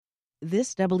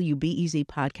This WBEZ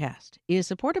podcast is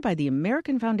supported by the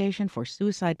American Foundation for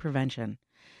Suicide Prevention.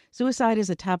 Suicide is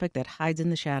a topic that hides in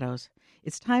the shadows.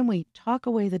 It's time we talk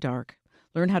away the dark,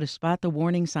 learn how to spot the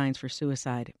warning signs for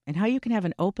suicide, and how you can have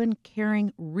an open,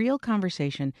 caring, real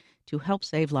conversation to help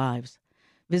save lives.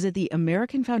 Visit the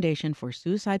American Foundation for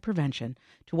Suicide Prevention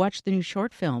to watch the new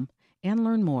short film and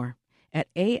learn more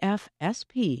at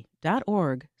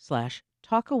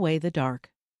afsp.org/talkawaythedark.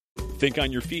 Think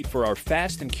on your feet for our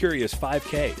Fast and Curious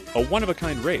 5K, a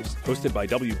one-of-a-kind race hosted by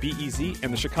WBEZ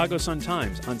and the Chicago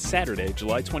Sun-Times on Saturday,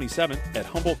 July 27th at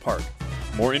Humboldt Park.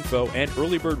 More info and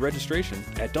early bird registration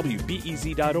at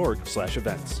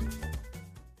wbez.org/events.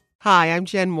 Hi, I'm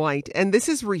Jen White, and this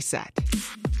is Reset.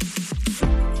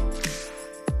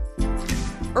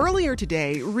 Earlier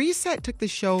today, Reset took the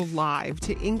show live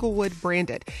to Inglewood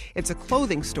Branded. It's a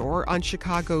clothing store on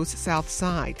Chicago's South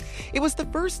Side. It was the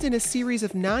first in a series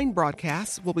of 9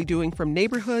 broadcasts we'll be doing from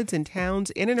neighborhoods and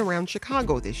towns in and around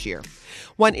Chicago this year.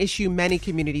 One issue many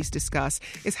communities discuss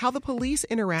is how the police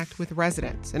interact with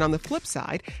residents, and on the flip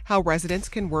side, how residents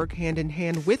can work hand in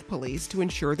hand with police to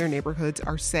ensure their neighborhoods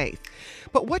are safe.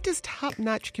 But what does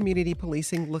top-notch community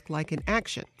policing look like in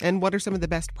action? And what are some of the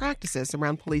best practices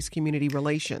around police-community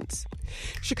relations?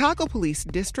 Chicago Police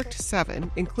District 7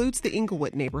 includes the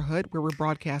Inglewood neighborhood where we're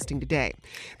broadcasting today.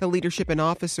 The leadership and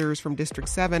officers from District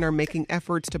 7 are making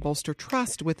efforts to bolster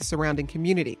trust with the surrounding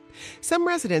community. Some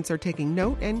residents are taking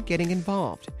note and getting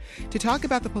involved. To talk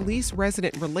about the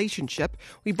police-resident relationship,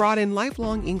 we brought in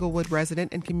lifelong Inglewood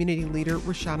resident and community leader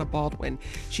Rashana Baldwin.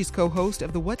 She's co-host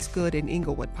of the What's Good in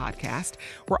Inglewood podcast.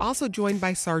 We're also joined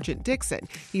by Sergeant Dixon.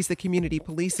 He's the community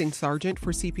policing sergeant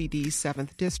for CPD's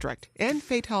 7th District. And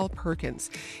Fatal Perkins.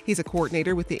 He's a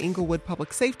coordinator with the Inglewood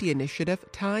Public Safety Initiative,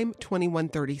 Time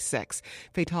 2136.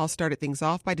 Fatal started things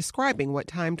off by describing what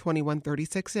Time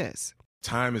 2136 is.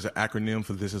 TIME is an acronym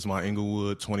for This Is My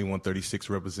Inglewood. 2136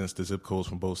 represents the zip codes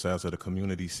from both sides of the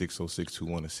community,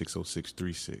 60621 and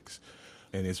 60636.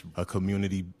 And it's a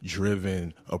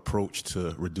community-driven approach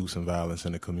to reducing violence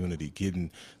in the community,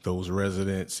 getting those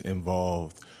residents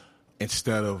involved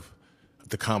instead of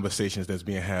the conversations that's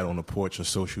being had on the porch or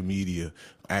social media,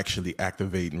 actually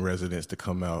activating residents to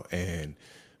come out and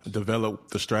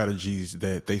develop the strategies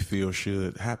that they feel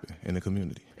should happen in the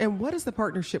community. And what has the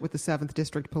partnership with the 7th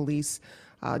District Police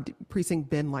Precinct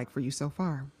been like for you so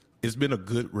far? It's been a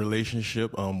good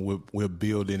relationship. We're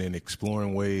building and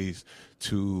exploring ways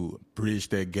to bridge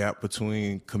that gap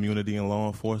between community and law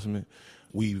enforcement.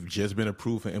 We've just been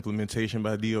approved for implementation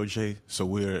by DOJ, so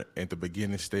we're at the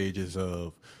beginning stages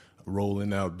of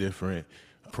rolling out different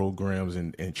programs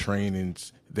and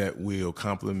trainings that will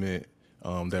complement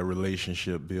that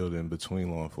relationship building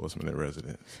between law enforcement and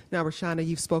residents. Now, Rashana,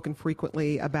 you've spoken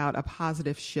frequently about a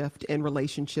positive shift in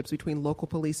relationships between local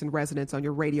police and residents on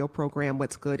your radio program,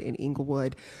 What's Good in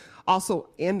Inglewood. Also,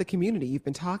 in the community, you've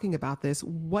been talking about this.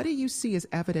 What do you see as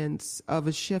evidence of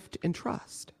a shift in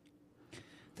trust?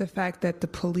 The fact that the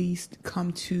police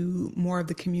come to more of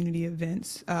the community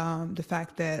events, the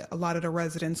fact that a lot of the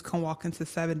residents can walk into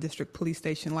 7th District Police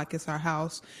Station like it's our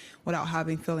house without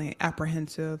feeling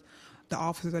apprehensive. The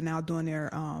officers are now doing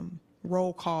their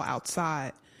roll call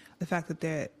outside. The fact that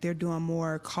they're doing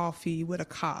more coffee with a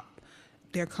cop.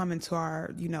 They're coming to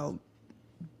our,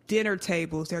 dinner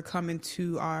tables. They're coming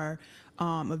to our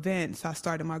events. I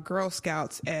started my Girl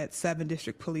Scouts at 7th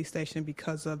District Police Station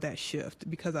because of that shift,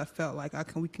 because I felt like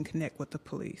we can connect with the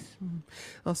police. Mm-hmm.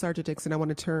 Well, Sergeant Dixon, I want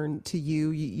to turn to you.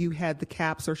 You had the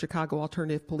CAPS, or Chicago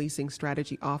Alternative Policing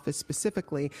Strategy Office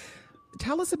specifically.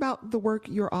 Tell us about the work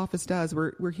your office does.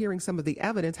 We're hearing some of the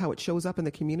evidence, how it shows up in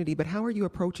the community, but how are you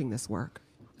approaching this work?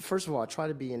 First of all, I try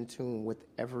to be in tune with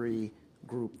every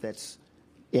group that's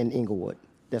in Inglewood,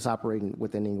 that's operating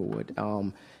within Inglewood.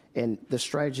 And the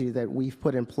strategy that we've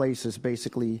put in place is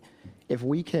basically, if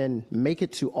we can make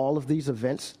it to all of these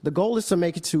events, the goal is to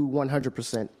make it to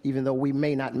 100%, even though we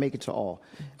may not make it to all.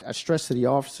 I stress to the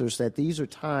officers that these are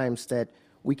times that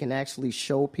we can actually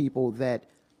show people that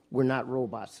we're not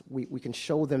robots. We can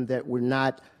show them that we're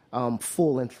not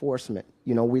full enforcement.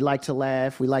 We like to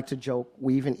laugh, we like to joke,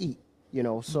 we even eat,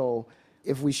 So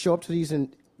if we show up to these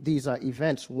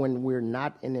events when we're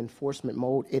not in enforcement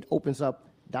mode, it opens up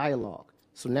dialogue.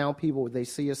 So now people, they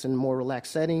see us in a more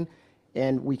relaxed setting,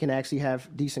 and we can actually have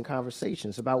decent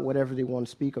conversations about whatever they want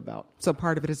to speak about. So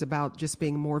part of it is about just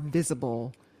being more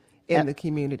visible in the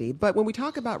community. But when we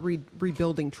talk about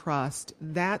rebuilding trust,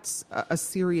 that's a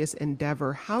serious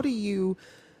endeavor. How do you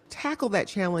tackle that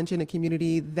challenge in a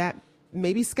community that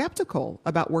may be skeptical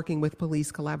about working with police,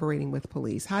 collaborating with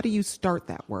police? How do you start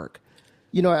that work?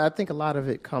 I think a lot of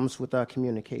it comes with our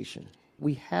communication.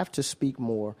 We have to speak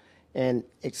more And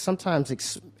sometimes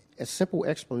a simple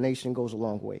explanation goes a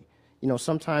long way.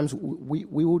 Sometimes we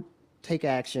will take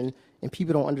action and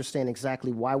people don't understand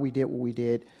exactly why we did what we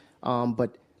did,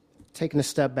 but taking a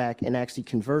step back and actually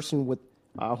conversing with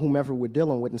whomever we're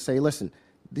dealing with and say, listen,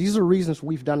 these are reasons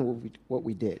we've done what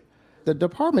we did. The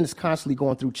department is constantly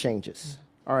going through changes,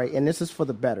 all right, and this is for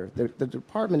the better. The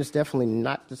department is definitely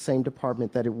not the same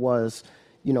department that it was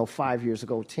 5 years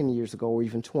ago, 10 years ago, or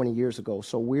even 20 years ago.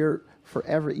 So we're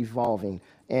forever evolving,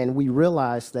 and we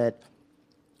realize that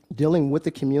dealing with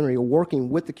the community or working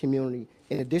with the community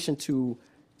in addition to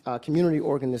community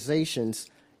organizations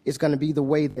is going to be the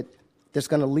way that's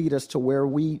going to lead us to where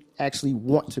we actually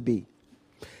want to be.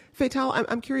 Fatal,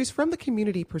 I'm curious, from the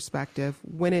community perspective,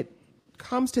 when it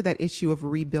comes to that issue of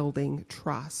rebuilding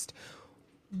trust,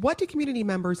 what do community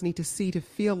members need to see to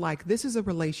feel like this is a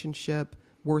relationship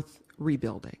worth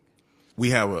rebuilding?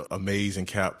 We have an amazing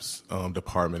CAPS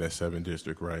department at 7th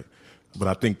District, right? But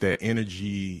I think that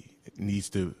energy needs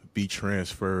to be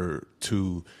transferred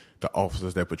to the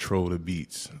officers that patrol the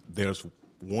beats. There's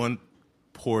one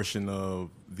portion of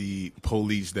the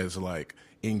police that's like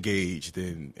engaged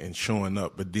and showing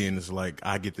up, but then it's like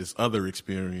I get this other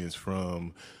experience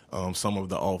from some of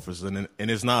the officers, and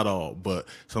it's not all, but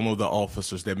some of the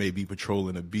officers that may be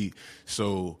patrolling a beat.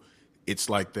 So it's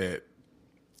like that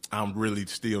I'm really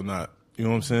still not, you know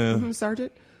what I'm saying? Mm-hmm,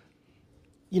 Sergeant?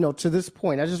 To this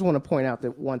point, I just want to point out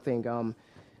that one thing.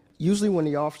 Usually when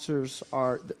the officers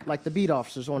are, like the beat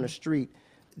officers on the street,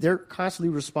 they're constantly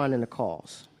responding to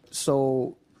calls.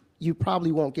 So you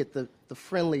probably won't get the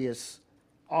friendliest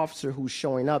officer who's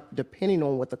showing up depending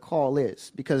on what the call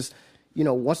is. Because,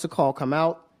 once the call come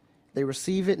out, they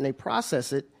receive it and they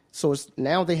process it. So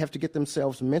now they have to get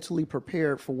themselves mentally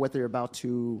prepared for what they're about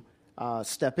to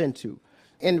step into.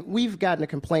 And we've gotten a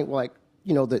complaint like,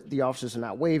 the officers are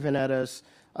not waving at us.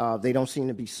 They don't seem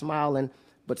to be smiling.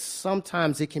 But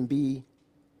sometimes it can be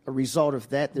a result of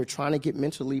that. They're trying to get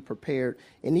mentally prepared.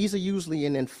 And these are usually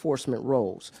in enforcement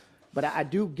roles. But I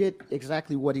do get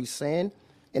exactly what he's saying.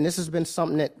 And this has been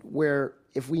something that where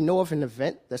if we know of an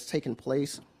event that's taken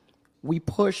place, we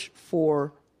push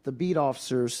for the beat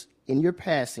officers in your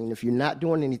passing. If you're not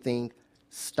doing anything,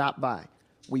 stop by.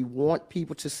 We want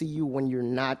people to see you when you're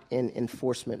not in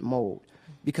enforcement mode,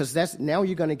 because now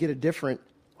you're going to get a different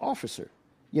officer.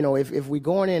 If we're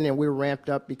going in and we're ramped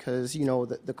up because,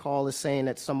 the call is saying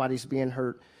that somebody's being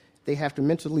hurt, they have to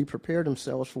mentally prepare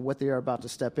themselves for what they are about to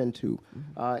step into.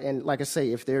 And like I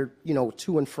say, if they're,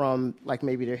 to and from, like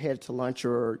maybe they're headed to lunch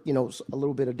or, a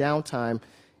little bit of downtime,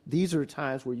 these are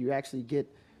times where you actually get,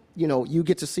 you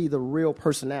get to see the real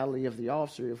personality of the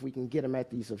officer if we can get them at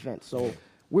these events. So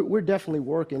we're definitely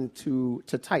working to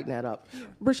tighten that up.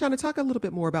 Brashana, talk a little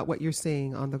bit more about what you're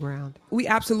seeing on the ground. We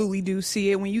absolutely do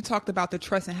see it. When you talked about the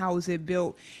trust and how is it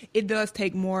built, it does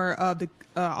take more of the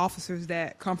officers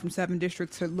that come from 7th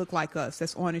District to look like us,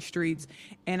 that's on the streets.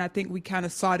 And I think we kind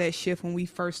of saw that shift when we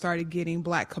first started getting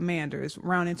black commanders.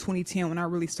 Around in 2010, when I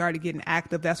really started getting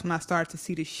active, that's when I started to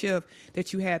see the shift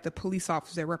that you had the police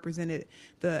officers that represented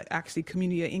the actually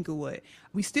community of Inglewood.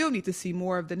 We still need to see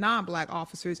more of the non-black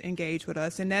officers engage with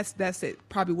us, and that's it.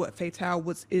 Probably what Fatal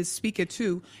is speaking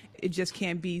to. It just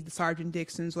can't be the Sergeant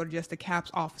Dixons or just the CAPS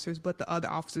officers, but the other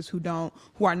officers who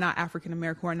are not African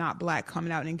American, who are not black,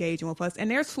 coming out and engaging with us.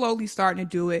 And they're slowly starting to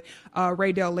do it.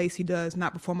 Raydell Lacey does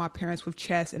Not Before My Parents with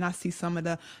chess, and I see some of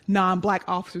the non-black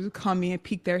officers who come in,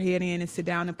 peek their head in, and sit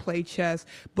down and play chess.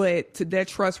 But their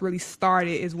trust really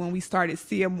started is when we started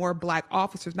seeing more black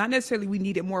officers. Not necessarily we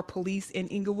needed more police in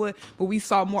Inglewood, but we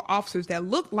saw more officers that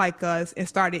looked like us and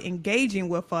started engaging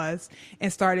with us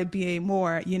and started being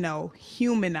more,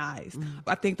 humanized.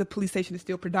 I think the police station is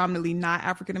still predominantly not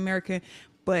African American,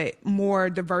 but more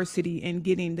diversity in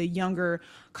getting the younger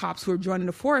cops who are joining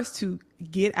the force to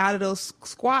get out of those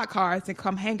squad cars and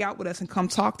come hang out with us and come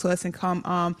talk to us and come,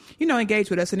 engage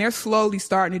with us. And they're slowly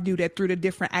starting to do that through the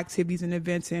different activities and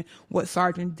events and what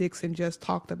Sergeant Dixon just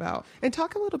talked about. And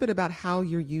talk a little bit about how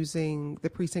you're using the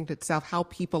precinct itself, how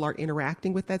people are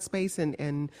interacting with that space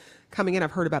and coming in.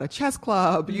 I've heard about a chess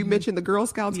club. You mentioned the Girl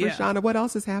Scouts, Yeah. Brashana. What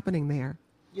else is happening there?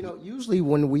 Usually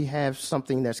when we have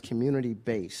something that's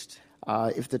community-based,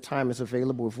 if the time is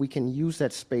available, if we can use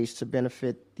that space to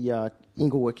benefit the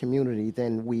Inglewood community,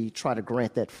 then we try to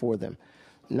grant that for them.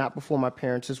 Not Before My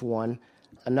Parents is one.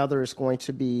 Another is going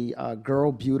to be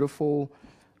Girl Beautiful.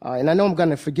 And I know I'm going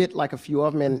to forget like a few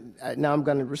of them, and now I'm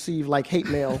going to receive like hate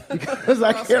mail because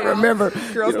I can't remember.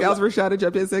 Girl Scouts, Rashada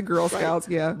jumped in and said Girl Scouts,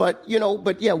 yeah. But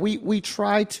we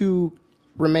try to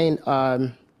remain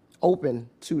open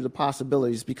to the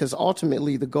possibilities, because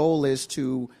ultimately the goal is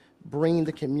to bring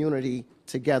the community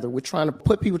together. We're trying to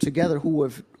put people together who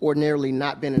have ordinarily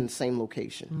not been in the same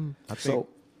location.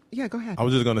 Yeah, go ahead. I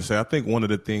was just going to say, I think one of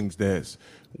the things that's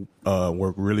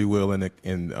worked really well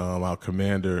in our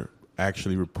commander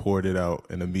actually reported out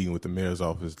in a meeting with the mayor's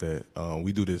office that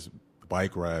we do this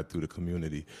bike ride through the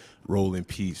community, Roll in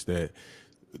Peace, that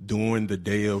during the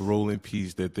day of Roll in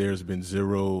Peace, that there's been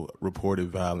 0 reported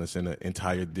violence in the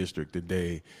entire district the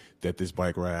day that this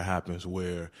bike ride happens,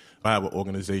 where I have an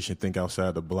organization, Think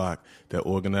Outside the Block, that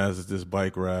organizes this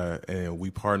bike ride, and we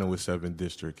partner with 7th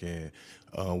District, and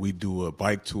we do a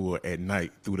bike tour at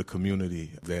night through the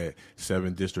community that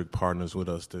 7th District partners with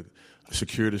us to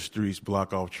secure the streets,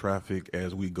 block off traffic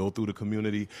as we go through the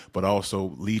community, but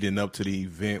also leading up to the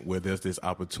event where there's this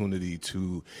opportunity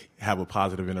to have a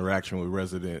positive interaction with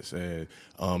residents and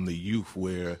the youth,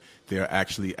 where they're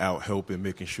actually out helping,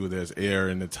 making sure there's air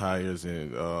in the tires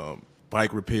and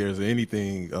bike repairs or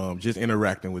anything, just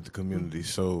interacting with the community.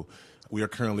 So we are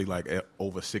currently at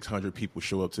over 600 people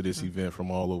show up to this event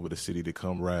from all over the city to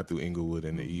come ride through Inglewood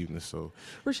in the evening. So,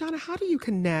 Rashana, how do you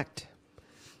connect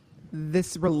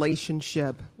this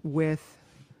relationship with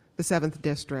the 7th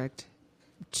District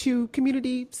to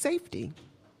community safety?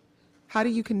 How do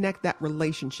you connect that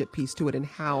relationship piece to it and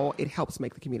how it helps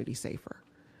make the community safer?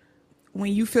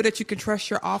 When you feel that you can trust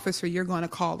your officer, you're going to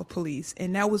call the police.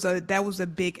 And that was a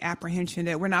big apprehension,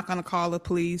 that we're not going to call the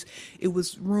police. It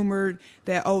was rumored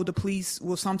that, the police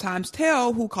will sometimes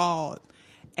tell who called.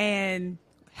 And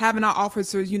having our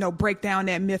officers, break down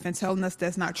that myth and telling us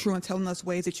that's not true, and telling us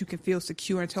ways that you can feel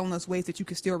secure, and telling us ways that you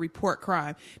can still report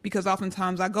crime. Because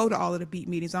oftentimes I go to all of the beat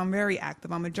meetings. I'm very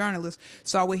active. I'm a journalist.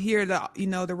 So I would hear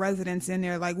the residents in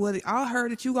there like, well, I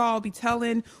heard that you all be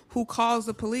telling who calls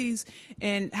the police,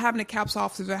 and having the CAPS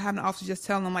officers or having the officers just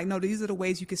telling them, like, no, these are the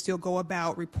ways you can still go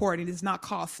about reporting. It's not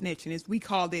called snitching. We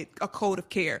called it a code of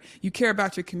care. You care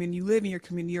about your community. You live in your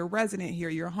community. You're a resident here.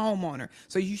 You're a homeowner.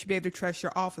 So you should be able to trust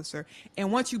your officer. And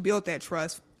once you build that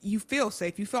trust, you feel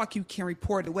safe. You feel like you can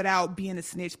report it without being a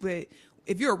snitch. But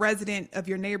if you're a resident of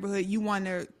your neighborhood, you want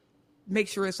to make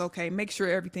sure it's okay. Make sure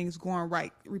everything's going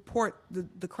right. Report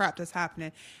the crap that's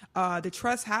happening. The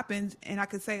trust happens, and I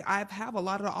could say I have a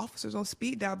lot of the officers on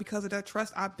speed dial because of that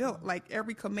trust I built. Like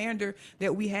every commander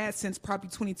that we had since probably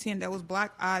 2010 that was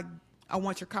black, I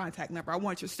want your contact number. I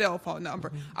want your cell phone number.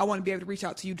 Mm-hmm. I want to be able to reach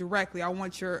out to you directly. I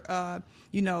want your,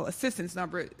 assistance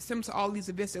number. Similar to all these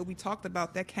events that we talked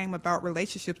about, that came about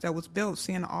relationships that was built,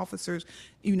 seeing the officers,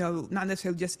 not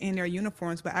necessarily just in their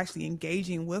uniforms, but actually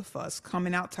engaging with us,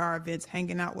 coming out to our events,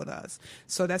 hanging out with us.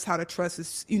 So that's how the trust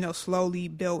is, slowly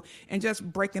built, and just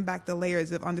breaking back the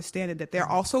layers of understanding that they're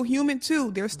also human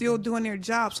too. They're still doing their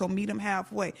job. So meet them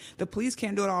halfway. The police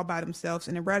can't do it all by themselves,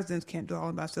 and the residents can't do it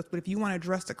all by themselves. But if you want to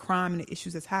address the crime and the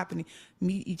issues that's happening,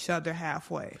 meet each other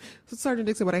halfway. So Sergeant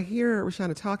Dixon, what I hear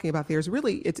Rashana talking about there is really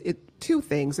it's two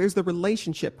things. There's the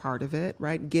relationship part of it,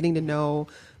 right? Getting to know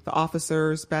the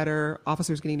officers better,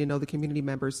 officers getting to know the community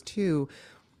members too.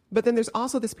 But then there's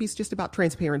also this piece just about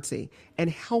transparency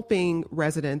and helping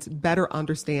residents better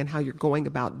understand how you're going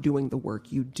about doing the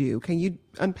work you do. Can you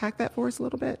unpack that for us a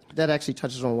little bit? That actually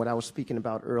touches on what I was speaking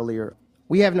about earlier.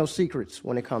 We have no secrets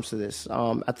when it comes to this.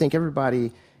 I think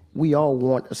we all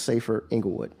want a safer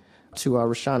Inglewood. To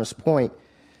Rashana's point,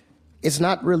 it's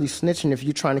not really snitching if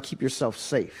you're trying to keep yourself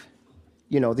safe.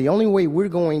 The only way we're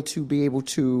going to be able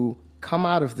to come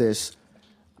out of this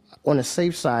on a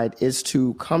safe side is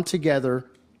to come together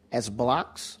as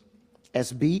blocks,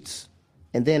 as beats,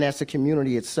 and then as a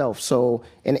community itself. So,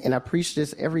 and I preach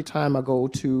this every time I go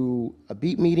to a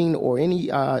beat meeting or any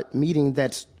meeting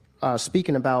that's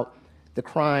speaking about the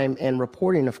crime and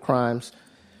reporting of crimes.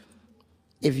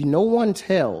 If no one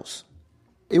tells,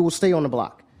 it will stay on the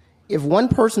block. If one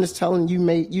person is telling, you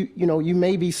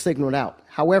may be signaled out.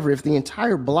 However, if the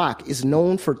entire block is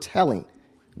known for telling,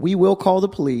 we will call the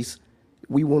police.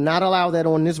 We will not allow that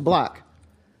on this block.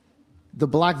 The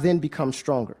block then becomes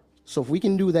stronger. So if we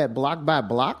can do that block by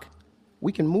block,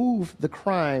 we can move the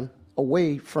crime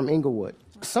away from Inglewood.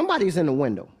 Somebody's in the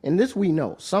window, and this we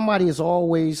know. Somebody is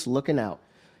always looking out.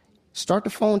 Start the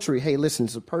phone tree. Hey, listen,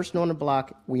 there's a person on the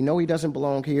block. We know he doesn't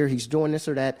belong here. He's doing this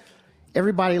or that.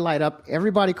 Everybody light up.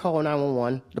 Everybody call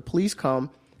 911. The police come.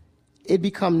 It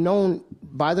become known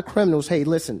by the criminals, hey,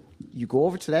 listen, you go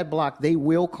over to that block, they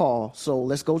will call, so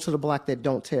let's go to the block that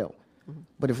don't tell. Mm-hmm.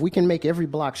 But if we can make every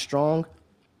block strong,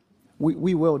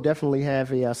 we will definitely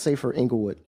have a safer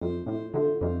Inglewood.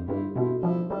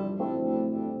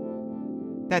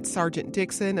 That's Sergeant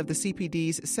Dixon of the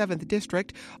CPD's 7th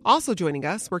District. Also joining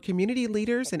us were community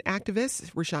leaders and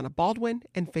activists Rashana Baldwin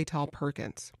and Fatal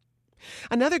Perkins.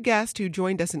 Another guest who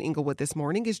joined us in Inglewood this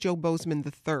morning is Joe Bozeman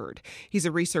III. He's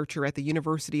a researcher at the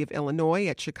University of Illinois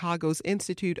at Chicago's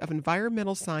Institute of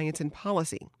Environmental Science and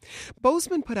Policy.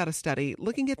 Bozeman put out a study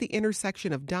looking at the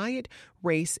intersection of diet,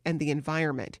 race, and the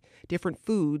environment. Different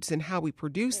foods and how we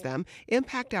produce them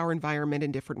impact our environment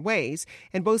in different ways,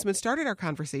 and Bozeman started our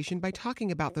conversation by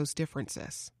talking about those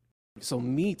differences. So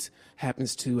meat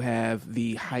happens to have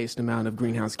the highest amount of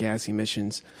greenhouse gas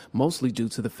emissions, mostly due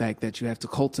to the fact that you have to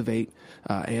cultivate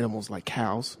animals like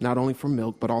cows, not only for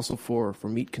milk, but also for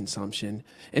meat consumption.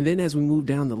 And then as we move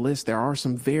down the list, there are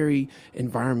some very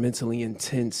environmentally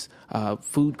intense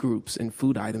food groups and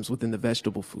food items within the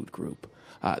vegetable food group.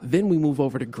 Then we move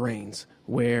over to grains,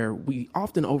 where we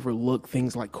often overlook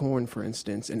things like corn, for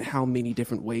instance, and how many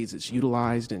different ways it's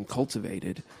utilized and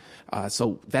cultivated.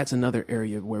 So that's another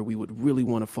area where we would really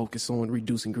want to focus on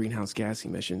reducing greenhouse gas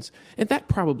emissions. And that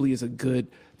probably is a good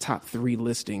top 3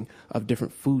 listing of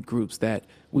different food groups that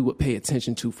we would pay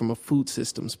attention to from a food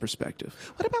systems perspective.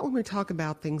 What about when we talk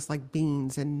about things like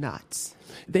beans and nuts?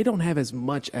 They don't have as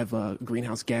much of a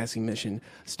greenhouse gas emission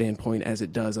standpoint as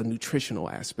it does a nutritional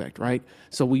aspect, right?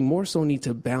 So we more so need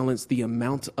to balance the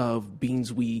amount of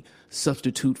beans we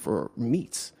substitute for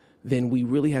meats than we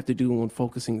really have to do on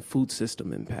focusing food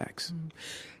system impacts.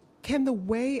 Can the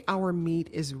way our meat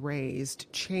is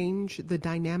raised change the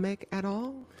dynamic at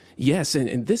all? Yes,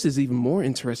 and this is even more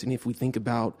interesting if we think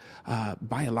about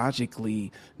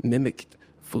biologically mimicked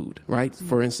food, right?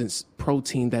 For instance,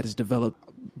 protein that is developed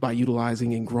by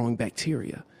utilizing and growing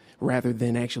bacteria rather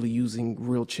than actually using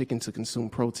real chicken to consume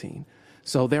protein.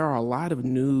 So there are a lot of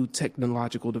new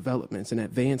technological developments and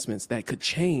advancements that could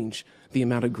change the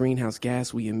amount of greenhouse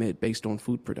gas we emit based on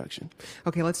food production.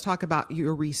 Okay, let's talk about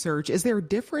your research. Is there a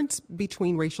difference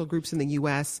between racial groups in the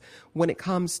U.S. when it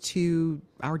comes to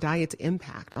our diet's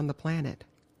impact on the planet?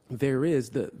 There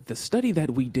is. The study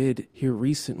that we did here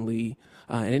recently,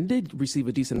 and it did receive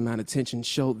a decent amount of attention,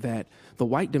 showed that the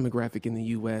white demographic in the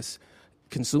U.S.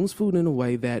 consumes food in a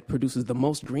way that produces the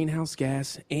most greenhouse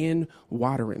gas and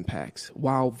water impacts,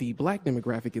 while the black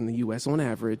demographic in the U.S. on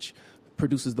average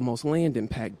produces the most land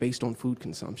impact based on food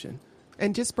consumption.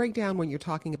 And just break down when you're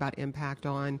talking about impact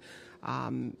on,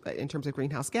 in terms of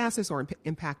greenhouse gases or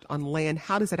impact on land,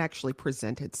 how does it actually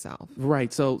present itself?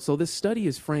 Right. So this study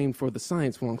is framed for the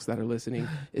science wonks that are listening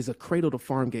is a cradle to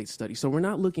farm gate study. So we're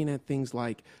not looking at things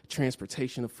like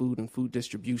transportation of food and food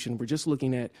distribution. We're just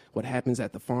looking at what happens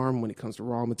at the farm when it comes to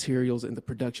raw materials and the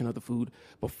production of the food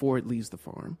before it leaves the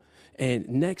farm. And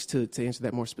next, to answer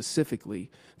that more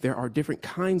specifically, there are different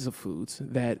kinds of foods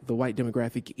that the white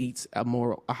demographic eats a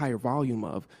higher volume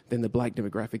of than the black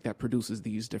demographic that produces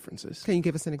these differences. Can you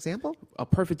give us an example? A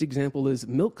perfect example is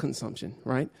milk consumption,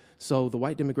 right? So the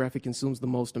white demographic consumes the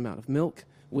most amount of milk,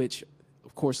 which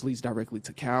of course leads directly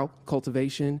to cow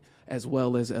cultivation as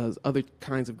well as other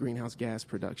kinds of greenhouse gas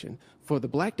production. For the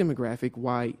black demographic,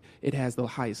 why it has the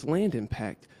highest land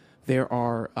impact, there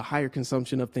are a higher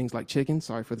consumption of things like chicken,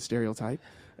 sorry for the stereotype,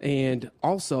 and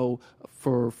also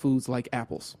for foods like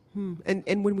apples.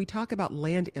 And when we talk about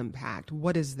land impact,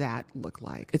 what does that look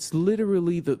like? It's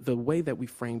literally the way that we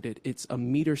framed it. It's a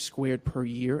meter squared per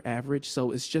year average.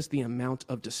 So it's just the amount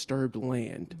of disturbed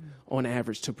land on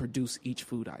average to produce each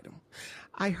food item.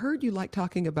 I heard you like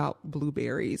talking about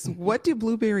blueberries. What do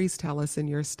blueberries tell us in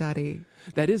your study?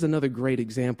 That is another great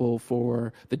example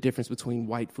for the difference between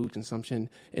white food consumption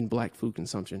and black food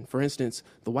consumption. For instance,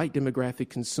 the white demographic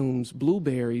consumes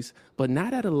blueberries, but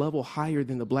not at a level higher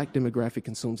than the black demographic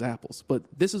consumes apples. But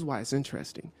this is why it's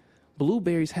interesting.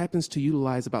 Blueberries happens to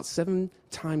utilize about 7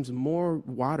 times more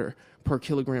water per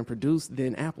kilogram produced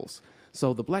than apples.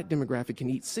 So the black demographic can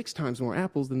eat 6 times more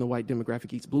apples than the white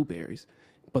demographic eats blueberries.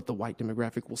 But the white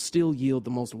demographic will still yield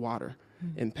the most water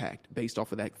impact based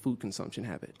off of that food consumption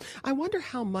habit. I wonder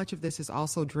how much of this is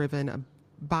also driven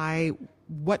by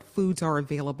what foods are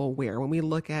available where. When we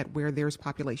look at where there's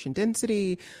population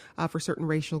density for certain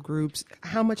racial groups,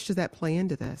 how much does that play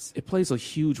into this? It plays a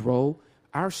huge role.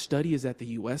 Our study is at the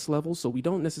U.S. level, so we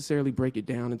don't necessarily break it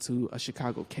down into a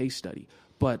Chicago case study.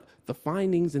 But the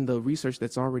findings and the research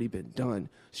that's already been done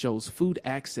shows food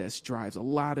access drives a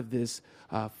lot of this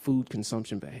food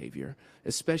consumption behavior,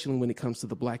 especially when it comes to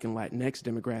the Black and Latinx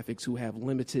demographics who have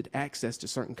limited access to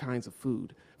certain kinds of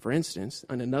food. For instance,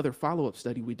 in another follow-up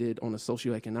study we did on a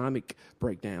socioeconomic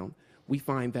breakdown, we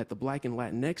find that the Black and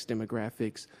Latinx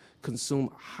demographics consume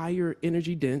higher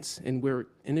energy dense, and where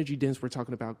energy dense, we're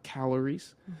talking about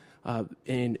calories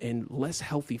and less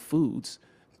healthy foods,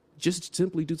 just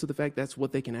simply due to the fact that's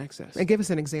what they can access. And give us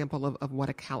an example of what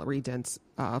a calorie-dense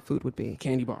food would be.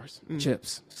 Candy bars,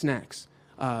 chips, snacks.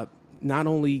 Not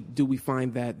only do we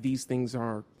find that these things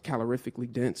are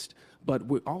calorifically dense, but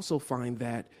we also find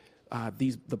that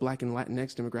the Black and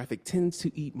Latinx demographic tends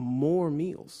to eat more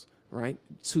meals, right,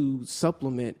 to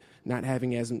supplement not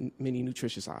having as many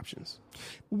nutritious options.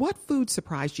 What food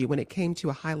surprised you when it came to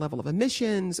a high level of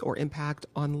emissions or impact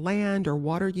on land or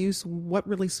water use? What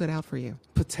really stood out for you?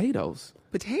 Potatoes.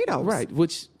 Potatoes? Right,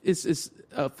 which is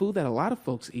a food that a lot of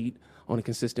folks eat on a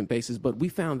consistent basis, but we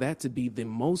found that to be the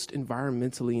most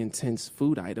environmentally intense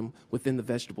food item within the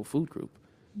vegetable food group.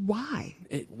 Why?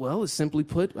 Well, it's simply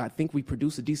put, I think we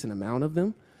produce a decent amount of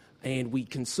them, and we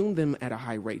consume them at a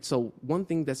high rate. So one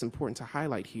thing that's important to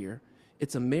highlight here,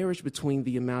 it's a marriage between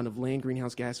the amount of land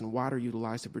greenhouse gas and water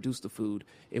utilized to produce the food,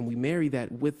 and we marry that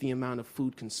with the amount of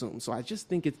food consumed. So I just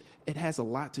think it has a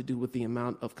lot to do with the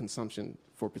amount of consumption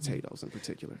for potatoes in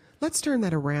particular. Let's turn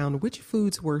that around. Which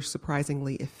foods were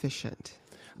surprisingly efficient?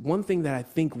 One thing that I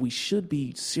think we should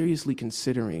be seriously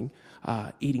considering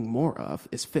eating more of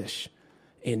is fish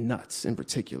and nuts in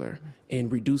particular,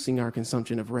 and reducing our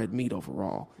consumption of red meat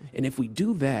overall. And if we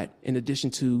do that, in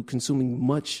addition to consuming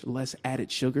much less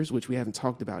added sugars, which we haven't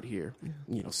talked about here,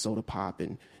 soda pop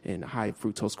and high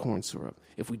fructose corn syrup,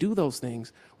 if we do those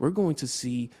things, we're going to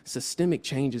see systemic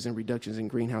changes and reductions in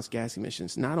greenhouse gas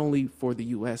emissions, not only for the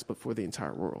U.S., but for the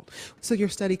entire world. So your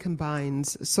study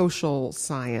combines social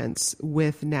science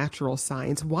with natural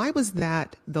science. Why was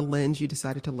that the lens you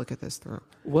decided to look at this through?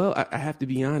 Well, I have to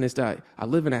be honest. I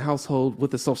live in a household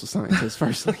with a social scientist,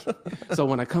 firstly. So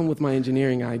when I come with my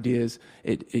engineering ideas,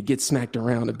 it gets smacked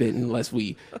around a bit unless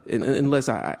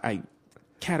I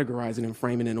categorize it and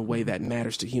frame it in a way that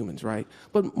matters to humans, right?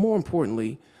 But more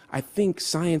importantly, I think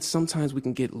science, sometimes we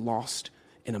can get lost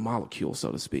in a molecule,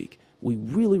 so to speak. We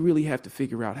really, really have to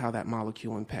figure out how that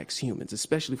molecule impacts humans,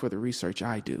 especially for the research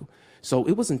I do. So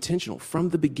it was intentional from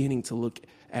the beginning to look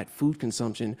at food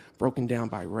consumption broken down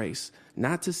by race,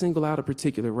 not to single out a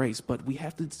particular race, but we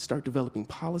have to start developing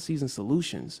policies and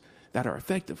solutions that are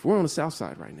effective. We're on the South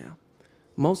Side right now,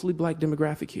 mostly Black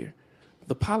demographic here.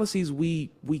 The policies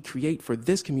we create for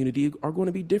this community are going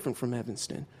to be different from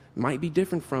Evanston, might be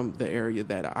different from the area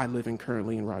that I live in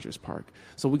currently in Rogers Park.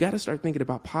 So we got to start thinking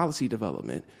about policy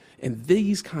development, and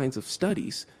these kinds of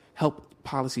studies help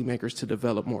policymakers to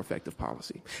develop more effective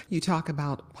policy. You talk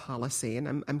about policy,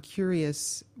 and I'm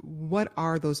curious, what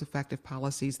are those effective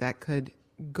policies that could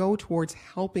go towards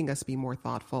helping us be more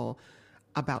thoughtful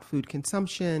about food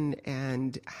consumption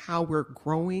and how we're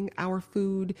growing our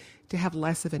food to have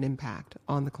less of an impact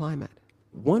on the climate?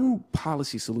 One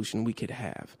policy solution we could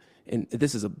have, and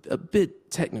this is a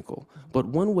bit technical, but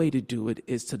one way to do it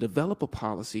is to develop a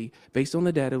policy based on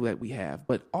the data that we have,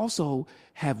 but also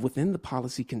have within the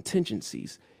policy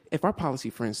contingencies. If our policy,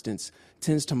 for instance,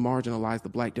 tends to marginalize the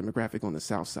Black demographic on the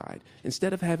South Side,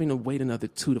 instead of having to wait another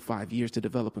 2 to 5 years to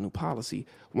develop a new policy,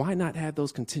 why not have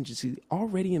those contingencies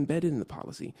already embedded in the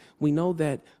policy? We know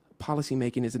that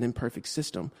policymaking is an imperfect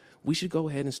system. We should go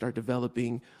ahead and start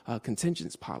developing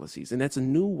contingent policies. And that's a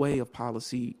new way of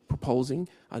policy proposing,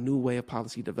 a new way of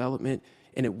policy development,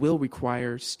 and it will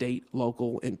require state,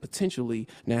 local, and potentially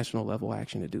national level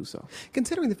action to do so.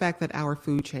 Considering the fact that our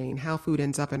food chain, how food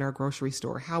ends up in our grocery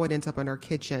store, how it ends up in our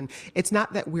kitchen, it's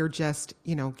not that we're just,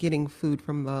 getting food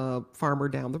from the farmer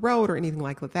down the road or anything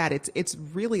like that. It's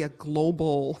really a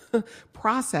global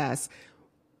process.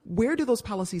 Where do those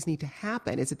policies need to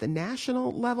happen? Is it the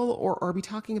national level, or are we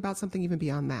talking about something even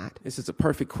beyond that? This is a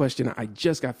perfect question. I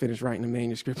just got finished writing a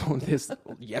manuscript on this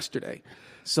yesterday.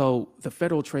 So the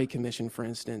Federal Trade Commission, for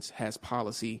instance, has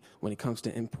policy when it comes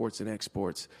to imports and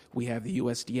exports. We have the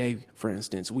USDA, for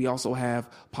instance. We also have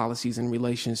policies in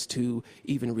relations to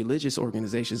even religious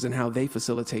organizations and how they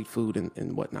facilitate food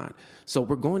and whatnot. So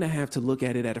we're going to have to look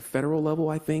at it at a federal level,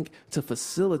 I think, to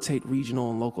facilitate regional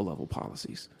and local level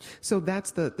policies. So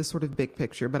that's the sort of big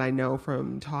picture, but I know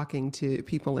from talking to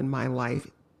people in my life,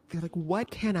 they're like,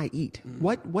 what can I eat?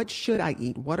 What should I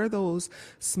eat? What are those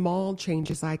small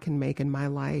changes I can make in my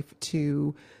life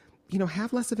to,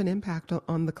 have less of an impact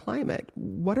on the climate?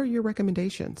 What are your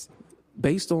recommendations?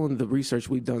 Based on the research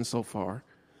we've done so far,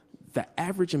 the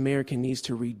average American needs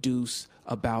to reduce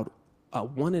about a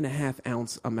 1.5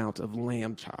 ounce amount of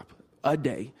lamb chop a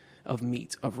day of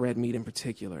meat, of red meat in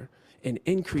particular, and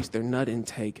increase their nut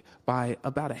intake by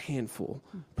about a handful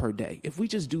per day. If we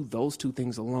just do those two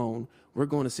things alone, we're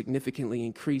going to significantly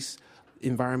increase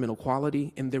environmental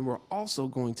quality, and then we're also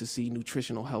going to see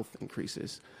nutritional health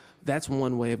increases. That's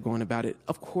one way of going about it.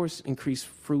 Of course, increase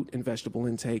fruit and vegetable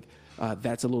intake.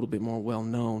 That's a little bit more well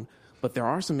known. But there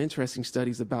are some interesting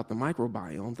studies about the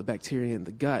microbiome, the bacteria in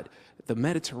the gut. The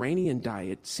Mediterranean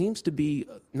diet seems to be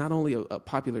not only a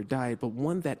popular diet, but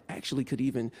one that actually could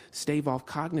even stave off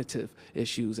cognitive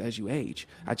issues as you age.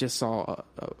 I just saw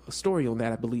a story on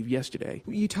that, I believe, yesterday.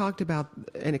 You talked about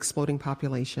an exploding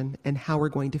population and how we're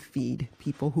going to feed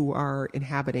people who are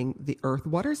inhabiting the earth.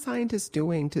 What are scientists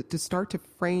doing to start to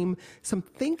frame some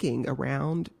thinking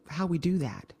around how we do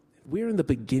that? We're in the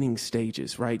beginning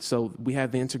stages, right? So we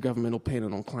have the Intergovernmental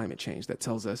Panel on Climate Change that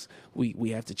tells us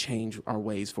we have to change our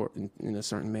ways in a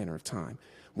certain manner of time.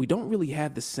 We don't really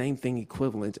have the same thing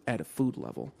equivalent at a food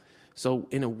level. So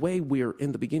in a way, we're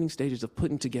in the beginning stages of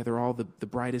putting together all the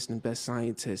brightest and best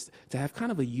scientists to have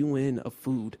kind of a UN of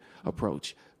food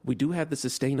approach. We do have the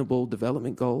Sustainable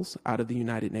Development Goals out of the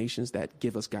United Nations that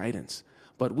give us guidance.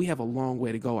 But we have a long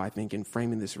way to go, I think, in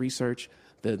framing this research.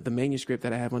 The manuscript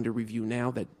that I have under review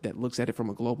now that looks at it from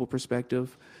a global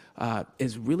perspective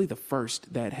is really the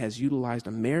first that has utilized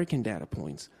American data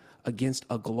points against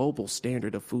a global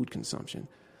standard of food consumption.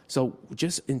 So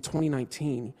just in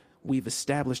 2019, we've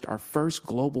established our first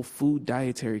global food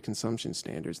dietary consumption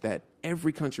standards that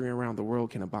every country around the world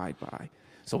can abide by.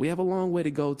 So we have a long way to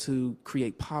go to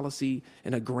create policy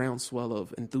and a groundswell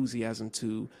of enthusiasm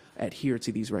to adhere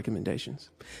to these recommendations.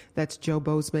 That's Joe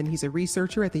Bozeman. He's a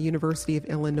researcher at the University of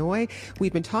Illinois.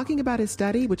 We've been talking about his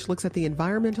study, which looks at the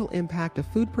environmental impact of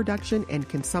food production and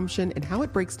consumption and how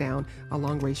it breaks down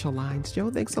along racial lines.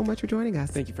 Joe, thanks so much for joining us.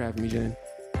 Thank you for having me, Jen.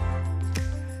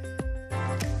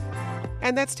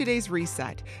 And that's today's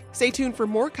Reset. Stay tuned for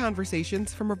more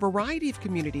conversations from a variety of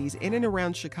communities in and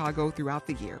around Chicago throughout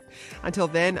the year. Until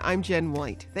then, I'm Jen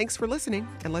White. Thanks for listening,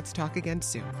 and let's talk again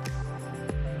soon.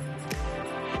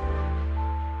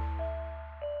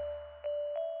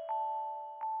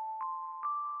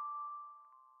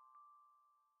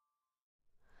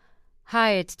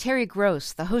 Hi, it's Terry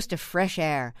Gross, the host of Fresh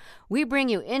Air. We bring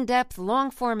you in-depth,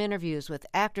 long-form interviews with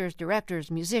actors, directors,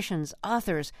 musicians,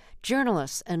 authors,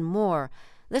 journalists, and more.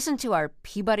 Listen to our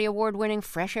Peabody Award-winning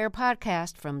Fresh Air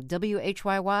podcast from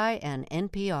WHYY and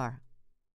NPR.